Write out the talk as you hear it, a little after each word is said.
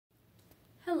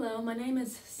Hello, my name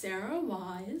is Sarah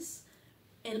Wise,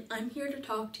 and I'm here to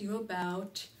talk to you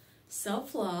about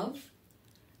self-love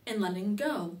and letting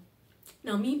go.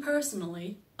 Now, me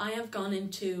personally, I have gone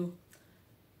into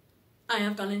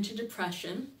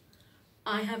depression.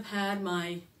 I have had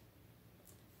my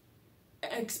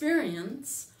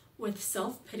experience with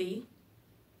self-pity.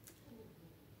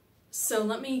 So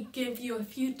let me give you a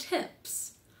few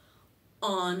tips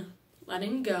on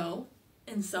letting go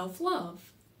and self-love.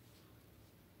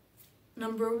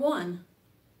 Number 1,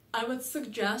 I would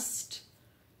suggest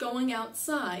going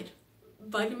outside.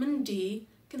 Vitamin D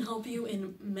can help you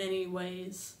in many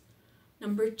ways.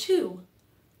 Number 2,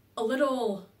 a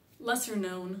little lesser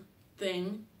known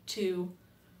thing to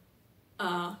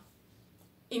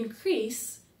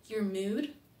increase your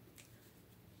mood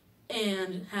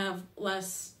and have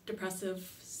less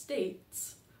depressive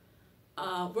states.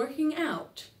 Working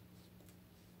out.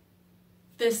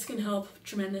 This can help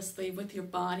tremendously with your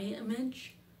body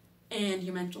image and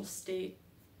your mental state.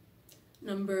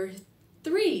 Number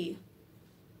 3,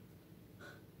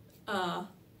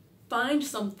 find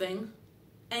something,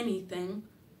 anything,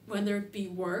 whether it be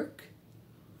work,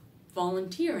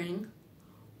 volunteering,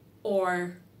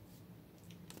 or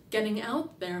getting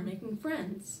out there, making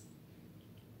friends.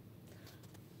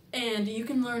 And you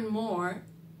can learn more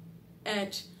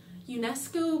at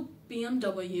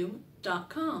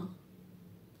UNESCO.bmw.com.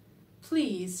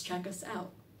 Please check us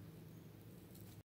out.